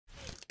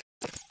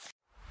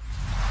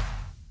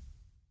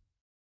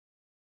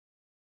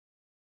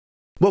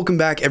Welcome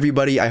back,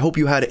 everybody. I hope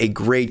you had a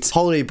great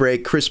holiday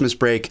break, Christmas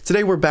break.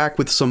 Today we're back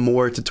with some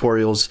more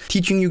tutorials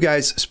teaching you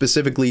guys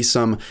specifically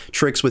some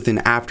tricks within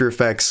After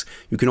Effects.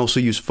 You can also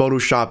use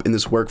Photoshop in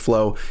this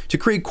workflow to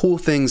create cool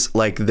things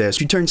like this.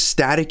 You turn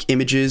static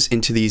images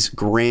into these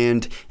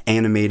grand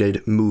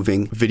animated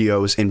moving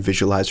videos and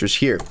visualizers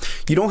here.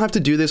 You don't have to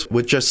do this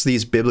with just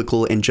these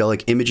biblical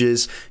angelic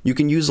images. You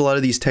can use a lot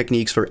of these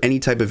techniques for any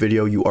type of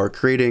video you are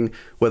creating,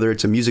 whether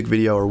it's a music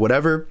video or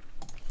whatever.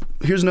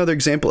 Here's another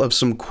example of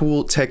some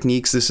cool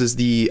techniques. This is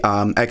the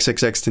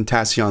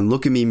XXXTentacion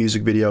Look at Me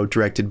music video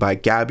directed by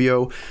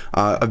Gabio.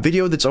 A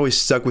video that's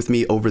always stuck with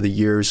me over the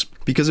years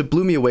because it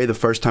blew me away the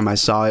first time I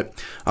saw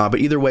it. But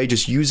either way,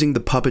 just using the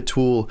puppet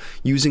tool,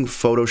 using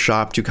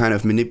Photoshop to kind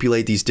of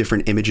manipulate these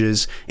different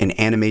images and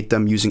animate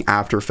them using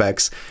After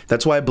Effects.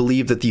 That's why I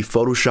believe that the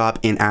Photoshop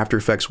and After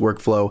Effects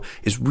workflow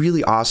is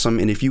really awesome.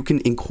 And if you can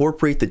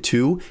incorporate the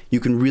two,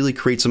 you can really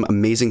create some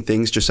amazing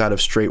things just out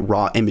of straight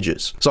raw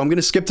images. So I'm going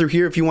to skip through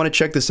here. If you want to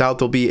check this out,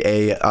 there'll be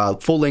a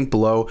full link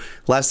below.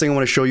 Last thing I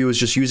want to show you is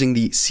just using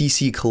the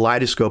CC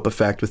kaleidoscope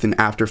effect within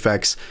After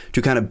Effects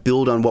to kind of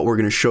build on what we're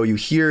going to show you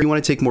here. You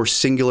want to take more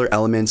singular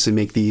elements and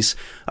make these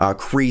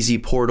crazy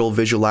portal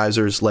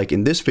visualizers like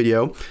in this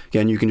video.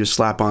 Again, you can just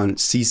slap on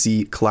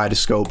CC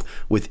kaleidoscope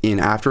within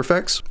After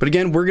Effects. But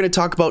again, we're going to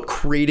talk about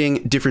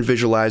creating different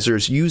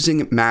visualizers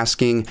using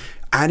masking,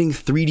 adding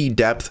 3D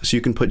depth so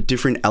you can put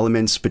different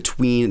elements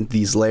between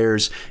these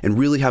layers and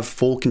really have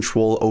full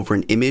control over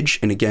an image,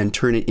 and again,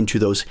 turn it into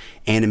those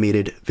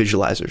animated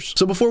visualizers.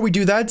 So before we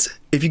do that,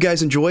 if you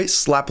guys enjoy,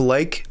 slap a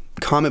like,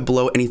 comment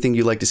below anything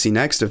you'd like to see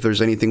next. If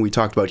there's anything we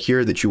talked about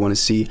here that you want to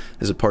see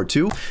as a part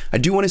 2. I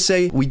do want to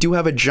say we do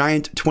have a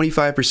giant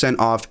 25%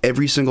 off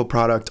every single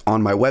product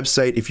on my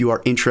website if you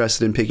are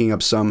interested in picking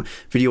up some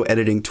video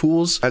editing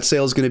tools. That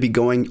sale is going to be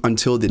going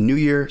until the new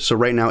year. So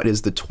right now it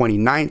is the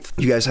 29th.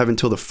 You guys have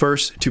until the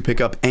 1st to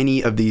pick up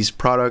any of these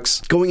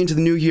products. Going into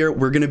the new year,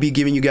 we're going to be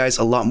giving you guys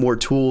a lot more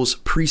tools,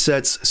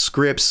 presets,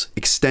 scripts,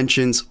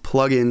 extensions,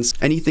 plugins,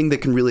 anything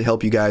that can really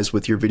help you guys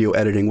with your video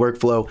editing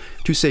workflow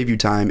to save you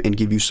time and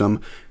give you some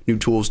new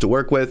tools to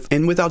work with.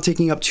 And without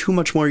taking up too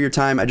much more of your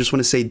time, I just want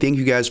to say thank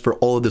you guys for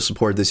all of the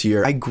support this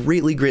year. I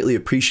greatly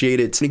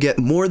appreciate it. It's going to get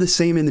more of the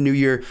same in the new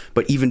year,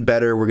 but even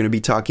better. We're going to be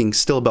talking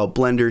still about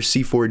Blender,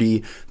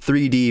 C4D,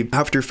 3D,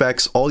 After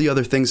Effects, all the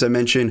other things I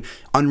mentioned,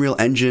 Unreal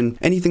Engine,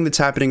 anything that's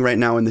happening right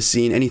now in the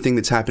scene, anything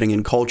that's happening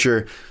in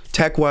culture,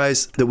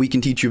 tech-wise, that we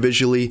can teach you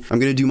visually. I'm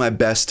going to do my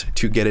best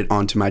to get it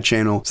onto my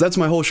channel. So that's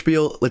my whole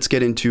spiel. Let's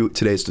get into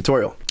today's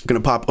tutorial. I'm going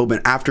to pop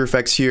open After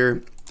Effects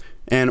here,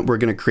 and we're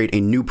going to create a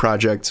new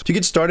project. To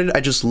get started, I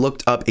just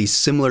looked up a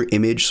similar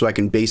image so I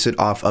can base it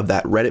off of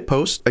that Reddit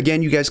post.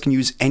 Again, you guys can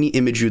use any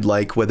image you'd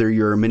like, whether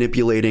you're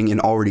manipulating an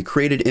already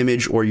created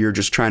image or you're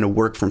just trying to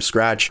work from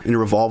scratch and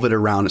revolve it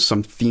around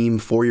some theme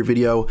for your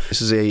video.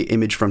 This is a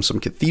image from some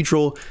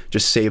cathedral.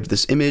 Just saved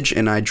this image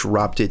and I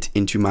dropped it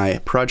into my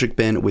project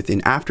bin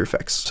within After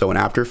Effects. So in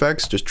After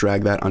Effects, just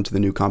drag that onto the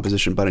new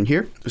composition button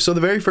here. So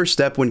the very first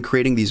step when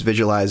creating these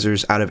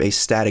visualizers out of a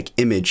static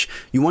image,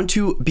 you want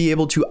to be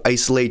able to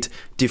isolate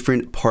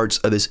different parts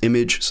of this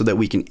image so that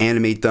we can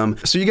animate them.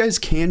 So you guys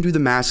can do the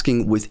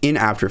masking within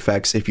After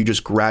Effects if you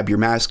just grab your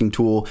masking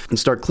tool and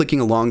start clicking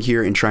along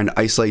here and trying to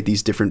isolate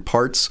these different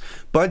parts.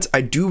 But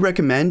I do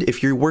recommend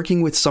if you're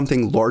working with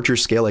something larger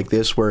scale like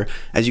this, where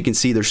as you can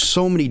see, there's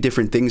so many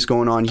different things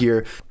going on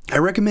here, I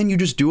recommend you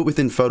just do it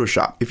within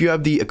Photoshop. If you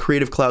have the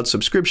Creative Cloud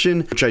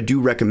subscription, which I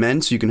do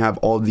recommend, so you can have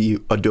all the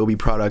Adobe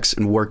products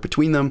and work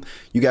between them,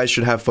 you guys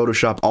should have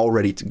Photoshop all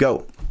ready to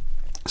go.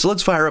 So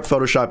let's fire up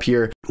Photoshop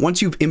here. Once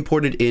you've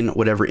imported in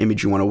whatever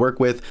image you want to work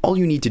with, all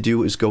you need to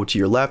do is go to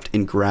your left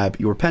and grab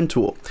your pen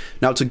tool.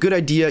 Now, it's a good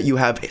idea you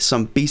have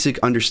some basic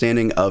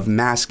understanding of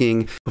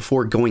masking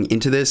before going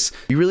into this.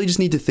 You really just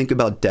need to think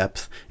about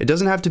depth. It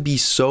doesn't have to be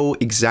so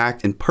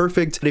exact and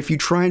perfect, but if you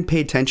try and pay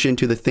attention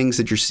to the things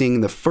that you're seeing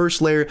in the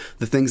first layer,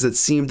 the things that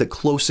seem the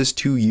closest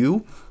to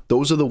you,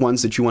 those are the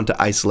ones that you want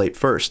to isolate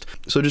first.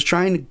 So just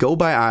try and go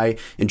by eye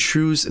and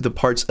choose the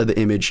parts of the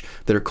image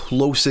that are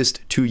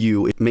closest to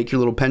you. Make your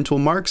little pen tool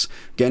marks.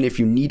 Again, if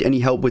you need any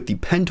help with the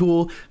pen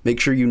tool,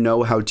 make sure you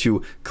know how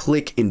to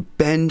click and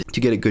bend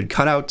to get a good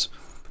cutout.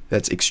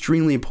 That's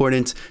extremely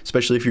important,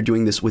 especially if you're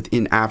doing this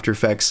within After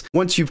Effects.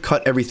 Once you've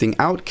cut everything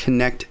out,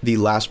 connect the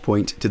last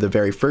point to the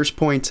very first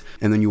point,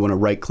 and then you want to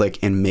right click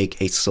and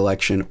make a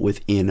selection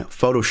within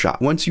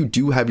Photoshop. Once you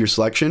do have your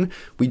selection,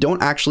 we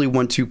don't actually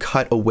want to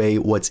cut away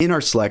what's in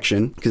our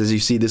selection, because as you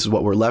see, this is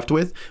what we're left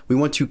with. We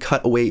want to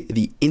cut away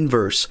the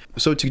inverse.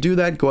 So to do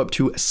that, go up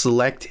to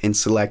Select and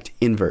select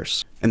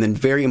Inverse. And then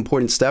very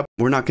important step,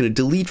 we're not going to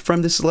delete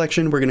from this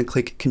selection, we're going to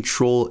click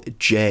Control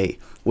J.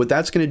 What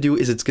that's going to do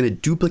is it's going to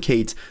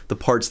duplicate the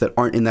parts that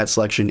aren't in that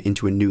selection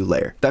into a new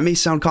layer. That may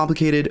sound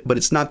complicated, but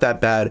it's not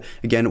that bad.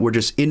 Again, we're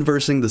just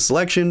inversing the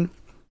selection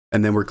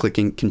and then we're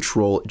clicking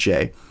Control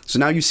J. So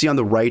now you see on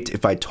the right,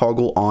 if I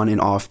toggle on and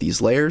off these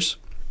layers,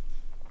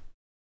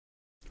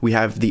 we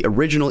have the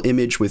original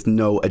image with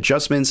no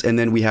adjustments, and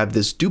then we have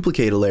this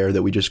duplicated layer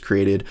that we just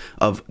created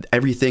of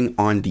everything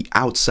on the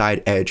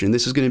outside edge. And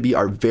this is going to be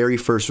our very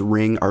first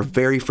ring, our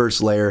very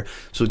first layer.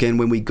 So again,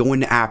 when we go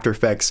into After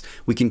Effects,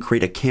 we can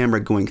create a camera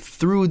going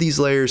through these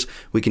layers.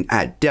 We can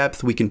add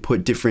depth. We can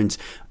put different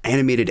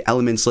animated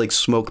elements like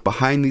smoke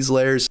behind these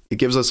layers. It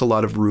gives us a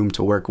lot of room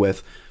to work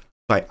with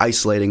by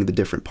isolating the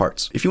different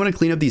parts. If you want to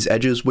clean up these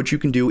edges, what you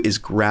can do is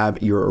grab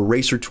your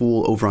eraser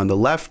tool over on the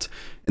left.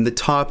 In the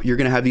top, you're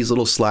going to have these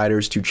little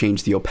sliders to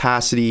change the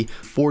opacity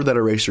for that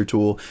eraser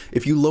tool.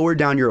 If you lower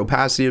down your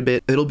opacity a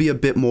bit, it'll be a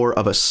bit more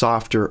of a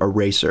softer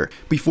eraser.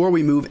 Before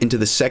we move into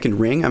the second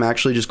ring, I'm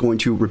actually just going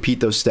to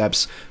repeat those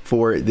steps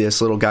for this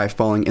little guy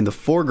falling in the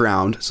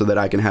foreground so that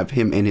I can have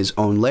him in his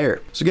own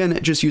layer. So again,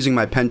 just using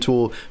my pen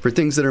tool. For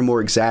things that are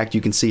more exact,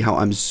 you can see how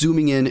I'm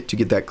zooming in to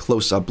get that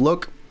close-up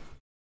look.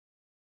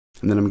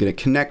 And then I'm going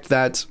to connect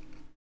that.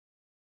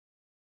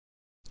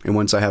 And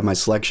once I have my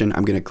selection,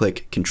 I'm going to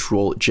click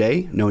Control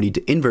J. No need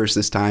to inverse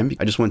this time.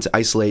 I just want to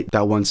isolate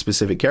that one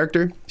specific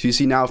character. So you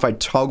see now if I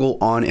toggle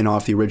on and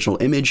off the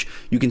original image,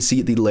 you can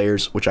see the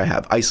layers which I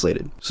have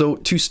isolated. So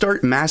to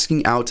start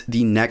masking out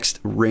the next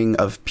ring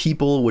of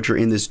people which are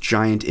in this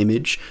giant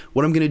image,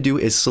 what I'm going to do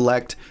is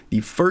select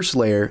the first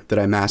layer that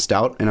I masked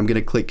out, and I'm going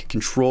to click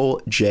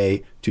Control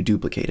J to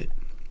duplicate it.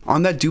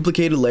 On that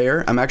duplicated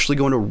layer, I'm actually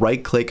going to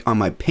right click on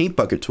my paint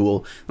bucket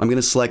tool. I'm going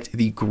to select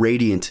the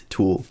gradient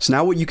tool. So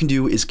now what you can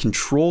do is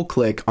control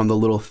click on the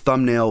little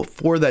thumbnail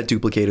for that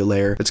duplicated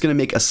layer. It's going to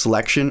make a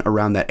selection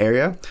around that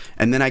area.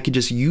 And then I can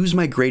just use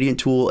my gradient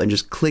tool and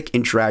just click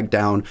and drag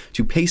down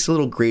to paste a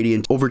little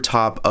gradient over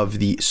top of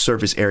the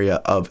surface area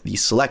of the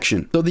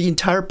selection. So the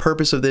entire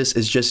purpose of this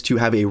is just to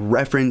have a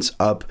reference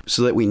up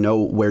so that we know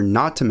where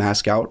not to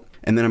mask out.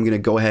 And then I'm going to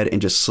go ahead and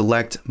just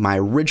select my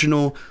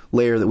original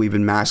layer that we've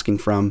been masking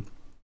from,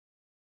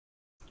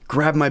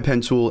 grab my pen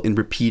tool and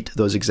repeat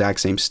those exact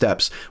same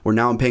steps, where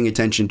now I'm paying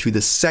attention to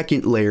the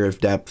second layer of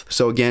depth.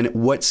 So again,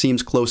 what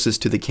seems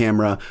closest to the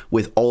camera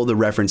with all the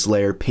reference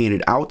layer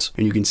painted out.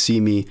 And you can see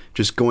me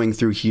just going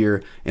through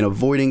here and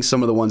avoiding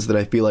some of the ones that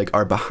I feel like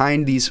are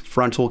behind these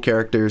frontal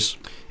characters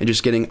and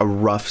just getting a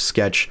rough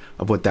sketch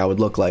of what that would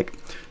look like.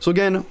 So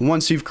again,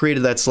 once you've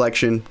created that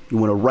selection, you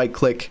want to right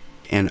click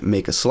and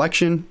make a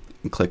selection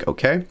and click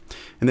OK.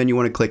 And then you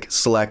want to click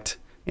select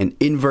and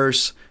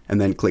inverse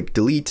and then click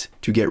delete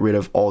to get rid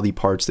of all the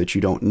parts that you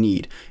don't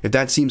need. If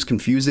that seems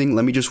confusing,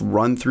 let me just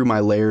run through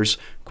my layers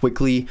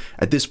quickly.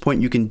 At this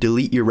point, you can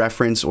delete your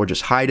reference or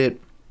just hide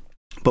it.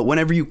 But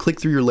whenever you click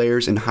through your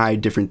layers and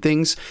hide different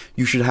things,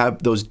 you should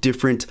have those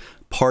different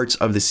parts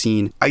of the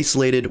scene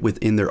isolated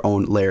within their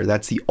own layer.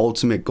 That's the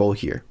ultimate goal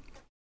here.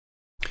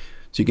 So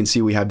you can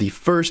see we have the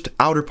first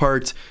outer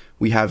part,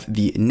 we have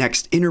the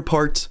next inner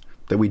part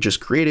that we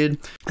just created,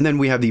 and then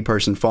we have the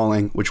person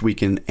falling, which we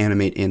can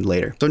animate in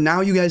later. So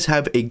now you guys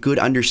have a good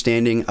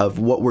understanding of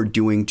what we're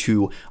doing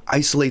to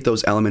isolate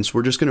those elements.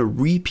 We're just going to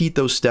repeat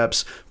those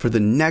steps for the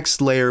next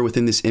layer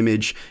within this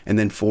image, and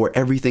then for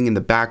everything in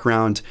the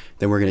background.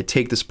 Then we're going to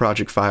take this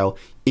project file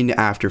into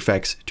After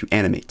Effects to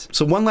animate.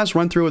 So one last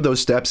run through of those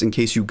steps in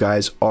case you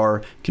guys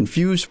are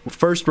confused.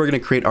 First, we're going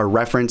to create our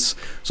reference.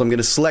 So I'm going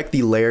to select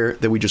the layer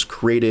that we just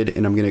created,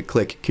 and I'm going to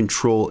click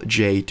Control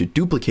J to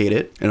duplicate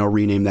it, and I'll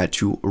rename that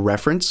to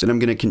reference. And I'm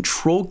going to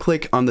control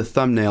click on the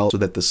thumbnail so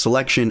that the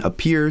selection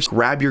appears.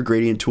 Grab your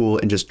gradient tool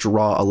and just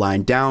draw a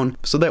line down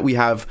so that we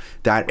have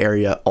that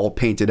area all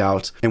painted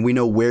out and we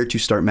know where to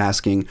start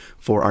masking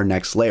for our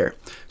next layer.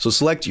 So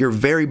select your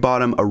very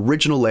bottom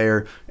original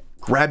layer,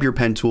 grab your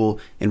pen tool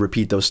and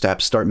repeat those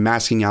steps. Start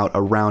masking out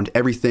around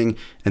everything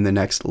in the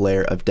next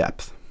layer of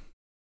depth.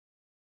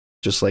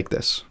 Just like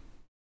this.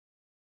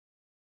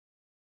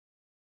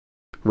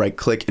 Right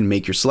click and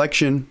make your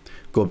selection.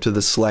 Go up to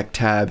the select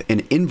tab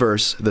and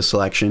inverse the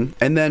selection,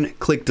 and then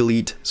click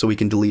delete so we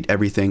can delete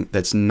everything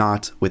that's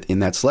not within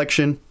that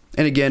selection.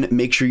 And again,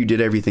 make sure you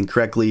did everything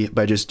correctly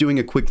by just doing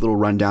a quick little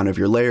rundown of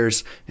your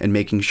layers and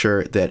making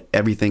sure that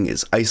everything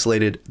is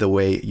isolated the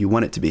way you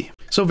want it to be.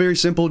 So very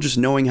simple, just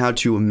knowing how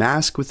to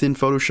mask within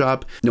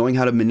Photoshop, knowing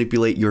how to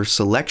manipulate your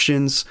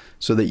selections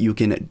so that you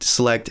can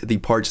select the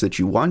parts that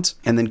you want,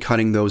 and then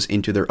cutting those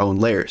into their own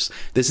layers.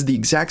 This is the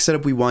exact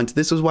setup we want.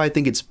 This is why I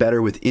think it's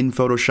better within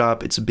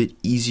Photoshop. It's a bit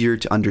easier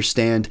to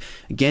understand.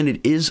 Again,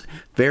 it is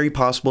very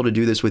possible to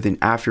do this within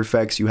After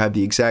Effects. You have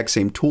the exact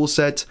same tool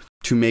set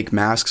to make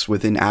masks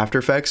within After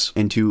Effects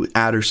and to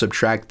add or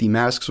subtract the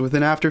masks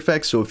within After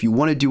Effects. So if you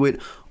want to do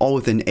it all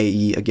within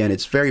AE, again,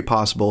 it's very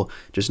possible.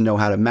 Just know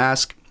how to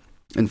mask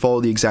and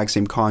follow the exact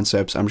same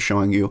concepts I'm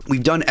showing you.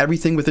 We've done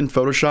everything within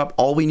Photoshop.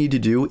 All we need to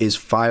do is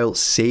file,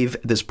 save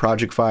this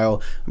project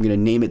file. I'm going to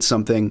name it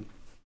something.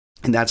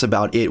 And that's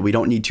about it. We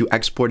don't need to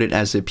export it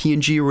as a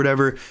PNG or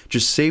whatever.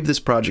 Just save this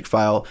project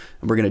file,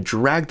 and we're gonna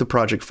drag the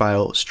project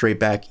file straight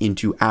back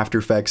into After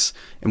Effects,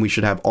 and we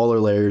should have all our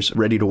layers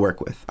ready to work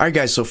with. All right,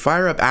 guys, so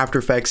fire up After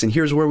Effects, and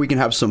here's where we can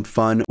have some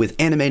fun with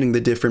animating the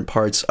different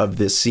parts of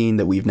this scene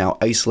that we've now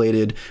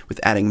isolated, with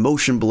adding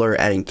motion blur,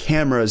 adding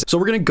cameras. So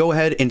we're gonna go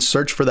ahead and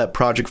search for that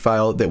project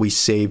file that we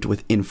saved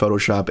within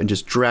Photoshop and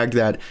just drag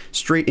that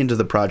straight into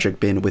the project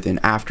bin within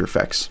After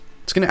Effects.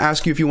 It's going to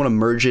ask you if you want to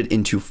merge it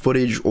into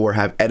footage or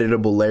have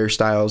editable layer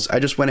styles. I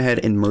just went ahead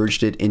and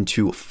merged it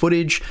into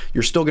footage.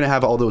 You're still going to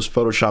have all those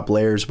Photoshop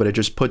layers, but it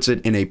just puts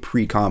it in a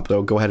pre-comp.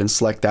 So go ahead and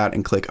select that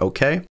and click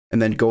OK.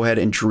 And then go ahead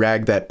and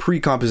drag that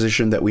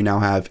pre-composition that we now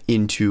have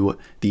into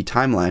the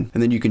timeline.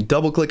 And then you can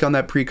double click on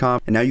that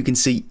pre-comp, and now you can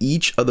see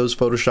each of those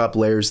Photoshop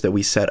layers that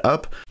we set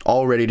up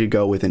all ready to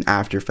go within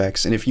After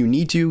Effects. And if you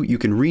need to, you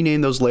can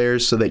rename those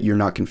layers so that you're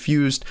not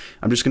confused.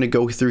 I'm just going to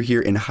go through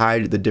here and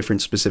hide the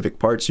different specific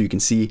parts so you can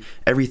see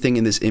everything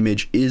in this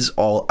image is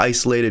all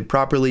isolated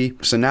properly.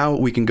 So now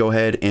we can go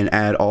ahead and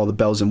add all the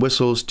bells and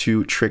whistles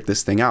to trick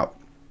this thing out.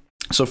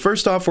 So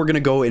first off, we're going to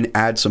go and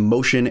add some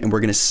motion, and we're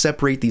going to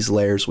separate these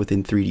layers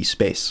within 3D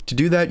space. To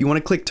do that, you want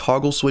to click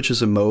toggle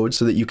switches and mode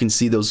so that you can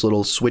see those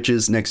little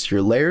switches next to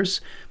your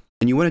layers.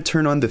 And you want to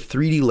turn on the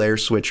 3D layer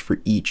switch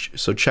for each.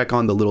 So check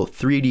on the little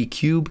 3D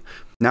cube.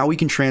 Now we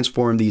can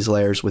transform these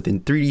layers within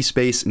 3D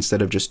space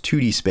instead of just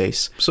 2D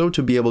space. So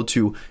to be able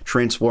to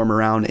transform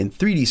around in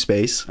 3D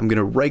space, I'm going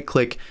to right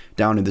click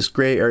down in this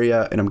gray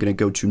area, and I'm going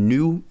to go to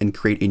new and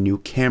create a new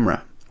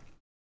camera.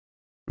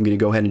 I'm going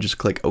to go ahead and just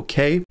click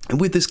OK. And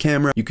with this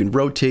camera, you can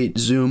rotate,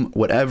 zoom,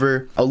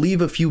 whatever. I'll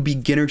leave a few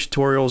beginner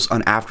tutorials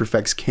on After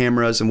Effects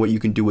cameras and what you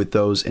can do with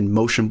those and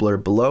motion blur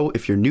below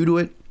if you're new to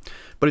it.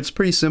 But it's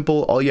pretty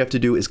simple. All you have to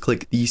do is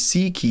click the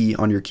C key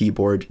on your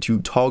keyboard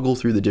to toggle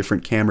through the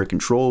different camera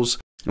controls.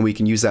 And we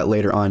can use that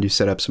later on to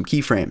set up some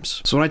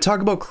keyframes. So when I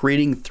talk about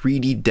creating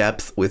 3D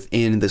depth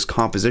within this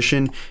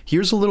composition,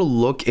 here's a little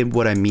look at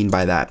what I mean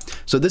by that.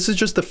 So this is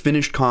just the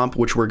finished comp,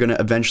 which we're gonna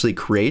eventually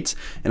create.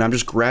 And I'm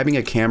just grabbing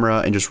a camera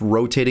and just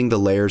rotating the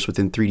layers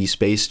within 3D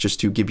space just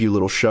to give you a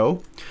little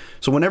show.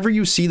 So whenever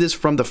you see this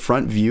from the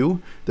front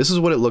view, this is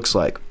what it looks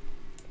like.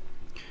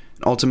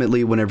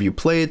 Ultimately, whenever you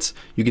play it,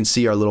 you can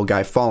see our little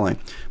guy falling.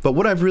 But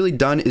what I've really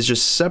done is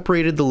just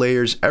separated the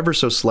layers ever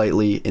so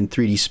slightly in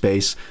 3D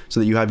space so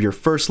that you have your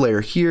first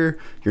layer here,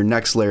 your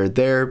next layer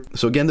there.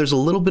 So again, there's a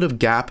little bit of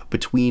gap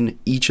between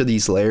each of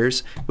these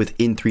layers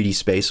within 3D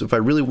space. So if I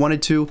really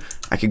wanted to,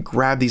 I could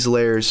grab these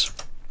layers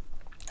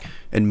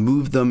and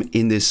move them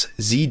in this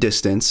Z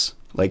distance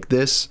like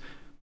this,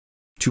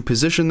 to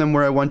position them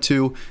where I want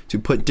to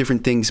put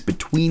different things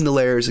between the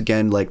layers,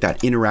 again, like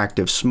that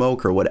interactive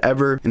smoke or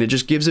whatever, and it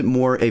just gives it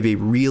more of a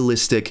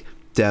realistic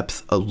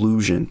depth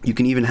illusion. You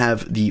can even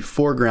have the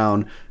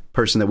foreground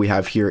person that we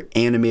have here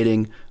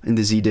animating in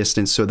the Z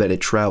distance so that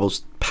it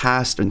travels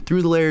past and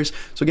through the layers.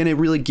 So again, it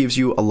really gives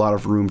you a lot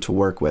of room to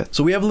work with.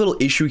 So we have a little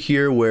issue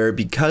here where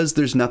because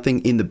there's nothing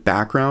in the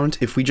background,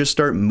 if we just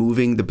start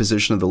moving the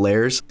position of the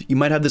layers, you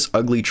might have this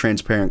ugly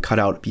transparent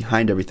cutout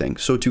behind everything.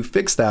 So to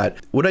fix that,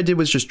 what I did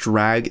was just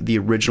drag the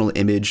original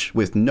image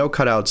with no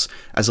cutouts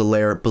as a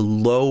layer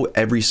below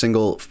every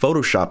single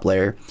Photoshop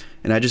layer.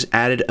 And I just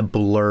added a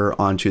blur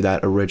onto that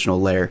original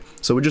layer.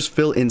 So we just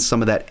fill in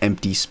some of that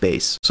empty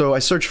space. So I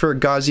searched for a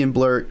Gaussian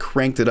blur,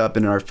 cranked it up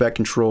in our effect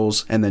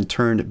controls, and then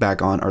turned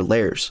back on our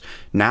layers.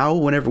 Now,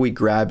 whenever we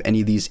grab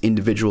any of these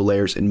individual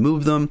layers and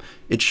move them,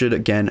 it should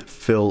again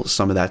fill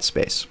some of that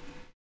space.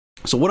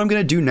 So what I'm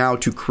gonna do now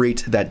to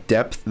create that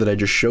depth that I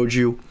just showed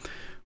you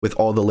with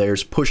all the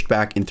layers pushed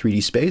back in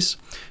 3D space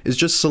is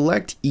just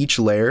select each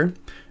layer,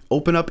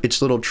 open up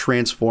its little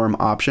transform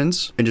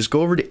options, and just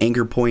go over to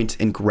anchor point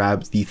and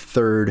grab the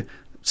third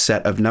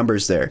set of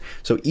numbers there.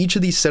 So each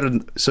of these set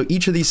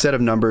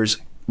of numbers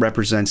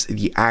represents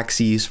the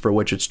axes for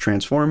which it's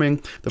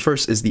transforming. The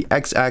first is the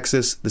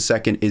x-axis, the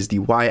second is the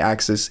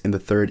y-axis, and the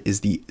third is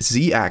the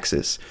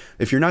z-axis.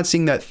 If you're not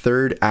seeing that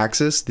third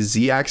axis, the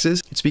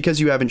z-axis, it's because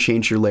you haven't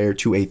changed your layer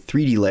to a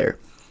 3D layer.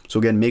 So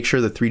again, make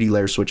sure the 3D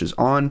layer switch is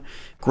on,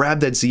 grab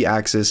that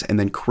Z-axis, and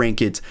then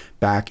crank it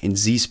back in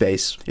Z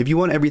space. If you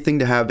want everything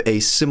to have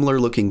a similar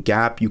looking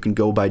gap, you can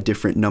go by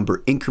different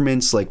number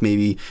increments, like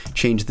maybe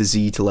change the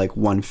Z to like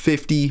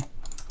 150,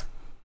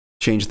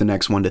 change the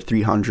next one to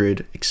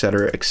 300,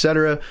 etc.,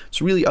 etc.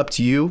 It's really up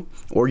to you,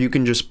 or you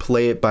can just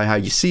play it by how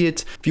you see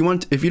it.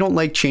 If you don't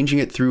like changing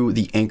it through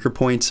the anchor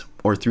point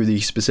or through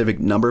the specific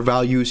number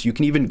values, you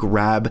can even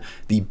grab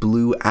the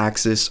blue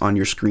axis on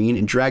your screen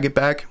and drag it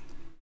back.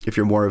 If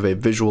you're more of a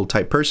visual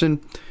type person,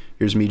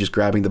 here's me just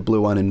grabbing the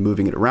blue one and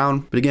moving it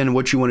around. But again,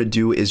 what you want to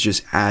do is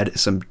just add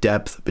some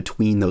depth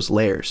between those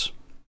layers.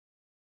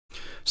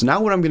 So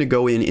now what I'm going to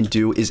go in and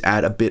do is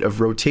add a bit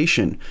of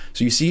rotation.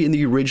 So you see in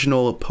the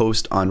original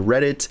post on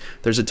Reddit,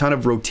 there's a ton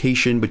of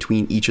rotation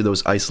between each of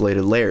those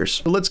isolated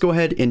layers. So let's go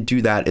ahead and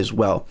do that as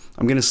well.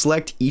 I'm going to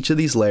select each of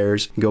these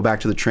layers and go back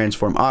to the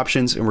transform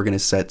options, and we're going to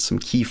set some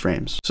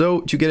keyframes.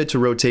 So to get it to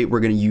rotate, we're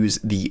going to use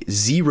the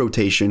Z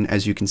rotation,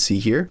 as you can see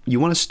here. You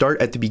want to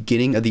start at the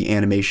beginning of the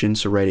animation,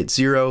 so right at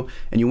 0,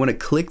 and you want to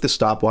click the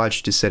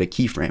stopwatch to set a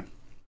keyframe.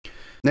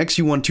 Next,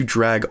 you want to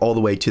drag all the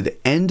way to the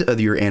end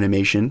of your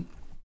animation,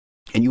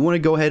 and you want to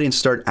go ahead and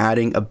start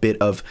adding a bit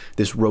of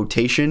this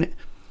rotation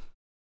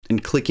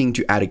and clicking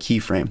to add a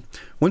keyframe.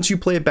 Once you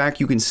play it back,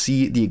 you can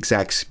see the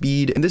exact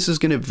speed, and this is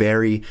going to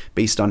vary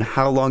based on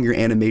how long your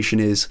animation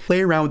is.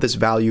 Play around with this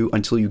value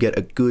until you get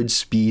a good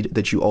speed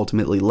that you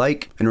ultimately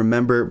like. And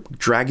remember,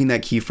 dragging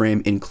that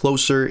keyframe in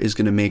closer is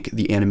going to make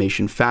the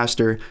animation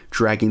faster.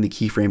 Dragging the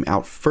keyframe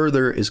out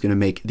further is going to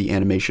make the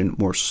animation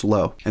more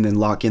slow. And then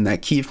lock in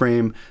that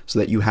keyframe so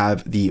that you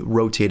have the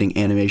rotating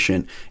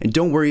animation. And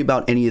don't worry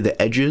about any of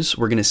the edges.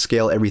 We're going to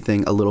scale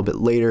everything a little bit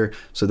later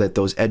so that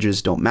those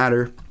edges don't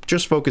matter.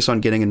 Just focus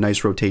on getting a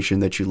nice rotation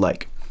that you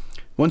like.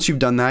 Once you've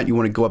done that, you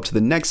want to go up to the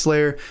next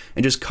layer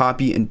and just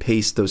copy and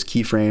paste those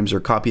keyframes,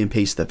 or copy and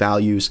paste the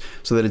values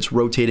so that it's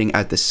rotating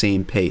at the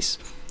same pace.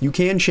 You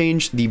can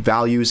change the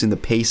values and the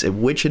pace at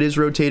which it is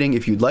rotating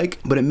if you'd like,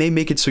 but it may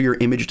make it so your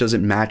image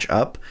doesn't match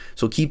up.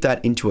 So keep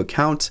that into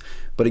account.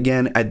 But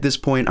again, at this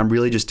point, I'm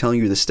really just telling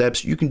you the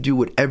steps. You can do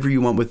whatever you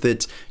want with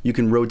it. You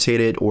can rotate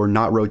it or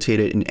not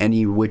rotate it in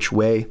any which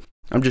way.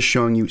 I'm just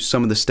showing you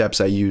some of the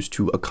steps I use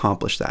to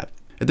accomplish that.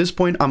 At this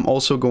point, I'm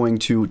also going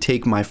to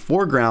take my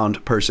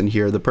foreground person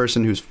here, the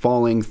person who's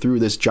falling through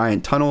this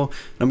giant tunnel,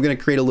 and I'm going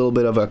to create a little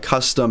bit of a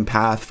custom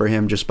path for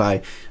him just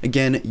by,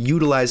 again,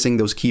 utilizing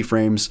those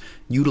keyframes,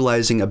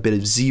 utilizing a bit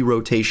of Z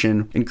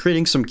rotation, and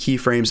creating some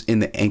keyframes in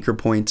the anchor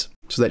point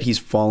so that he's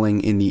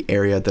falling in the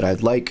area that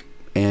I'd like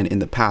and in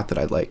the path that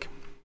I'd like.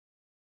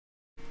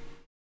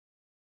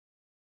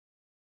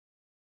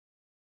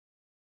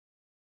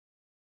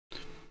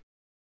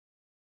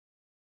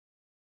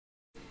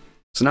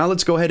 So now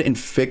let's go ahead and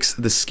fix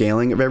the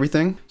scaling of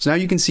everything. So now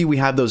you can see we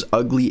have those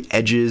ugly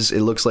edges. It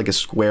looks like a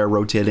square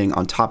rotating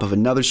on top of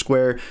another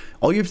square.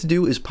 All you have to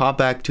do is pop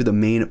back to the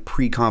main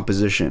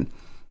pre-composition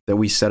that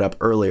we set up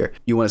earlier.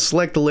 You want to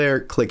select the layer,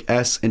 click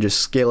S, and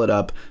just scale it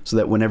up so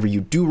that whenever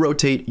you do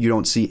rotate, you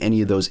don't see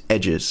any of those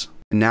edges.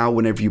 And now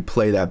whenever you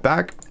play that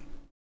back,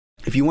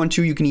 if you want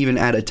to, you can even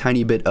add a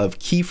tiny bit of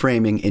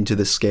keyframing into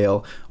the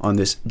scale on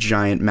this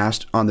giant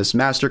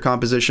master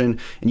composition,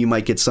 and you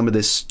might get some of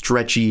this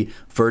stretchy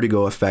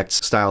vertigo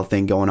effects style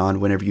thing going on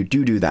whenever you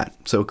do that.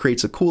 So it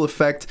creates a cool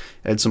effect,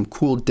 adds some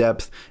cool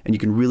depth, and you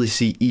can really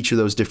see each of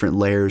those different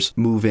layers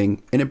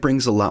moving, and it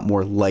brings a lot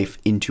more life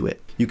into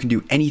it. You can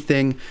do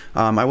anything.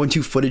 I went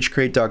to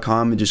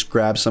footagecrate.com and just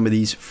grabbed some of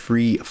these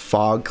free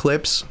fog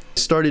clips. I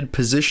started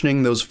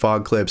positioning those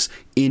fog clips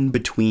in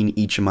between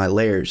each of my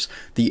layers.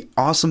 The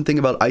awesome thing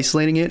about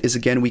isolating it is,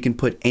 again, we can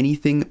put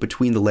anything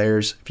between the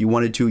layers. If you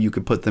wanted to, you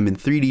could put them in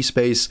 3D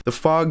space. The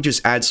fog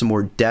just adds some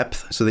more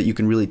depth so that you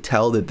can really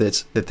tell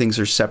that things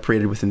are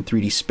separated within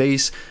 3D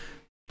space.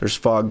 There's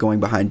fog going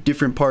behind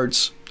different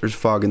parts. There's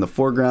fog in the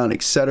foreground,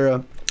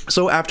 etc.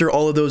 So after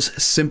all of those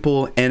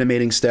simple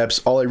animating steps,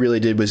 all I really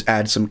did was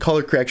add some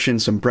color correction,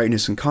 some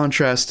brightness and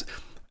contrast,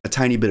 a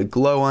tiny bit of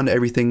glow on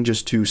everything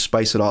just to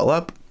spice it all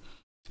up.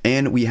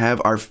 And we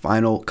have our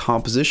final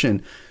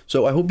composition.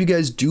 So I hope you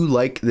guys do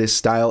like this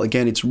style.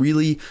 Again, it's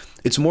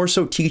more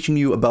so teaching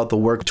you about the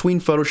work between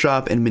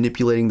Photoshop and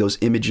manipulating those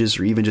images,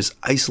 or even just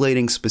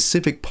isolating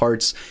specific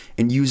parts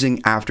and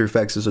using After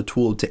Effects as a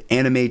tool to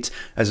animate,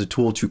 as a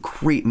tool to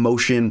create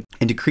motion,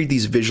 and to create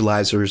these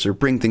visualizers or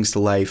bring things to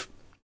life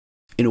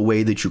in a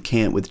way that you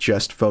can't with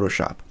just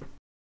Photoshop.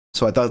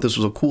 So I thought this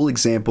was a cool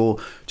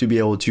example to be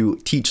able to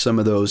teach some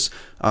of those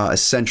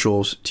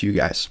essentials to you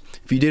guys.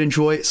 If you did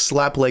enjoy,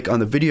 slap like on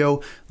the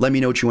video. Let me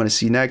know what you want to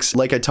see next.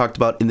 Like I talked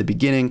about in the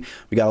beginning,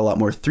 we got a lot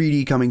more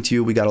 3D coming to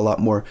you. We got a lot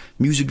more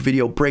music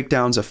video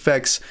breakdowns,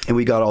 effects, and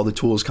we got all the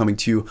tools coming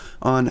to you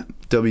on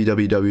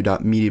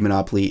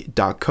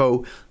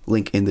www.mediamonopoly.co.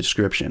 Link in the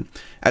description.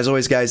 As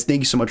always, guys, thank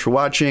you so much for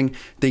watching.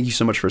 Thank you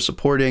so much for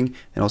supporting,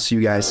 and I'll see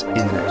you guys in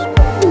the next one.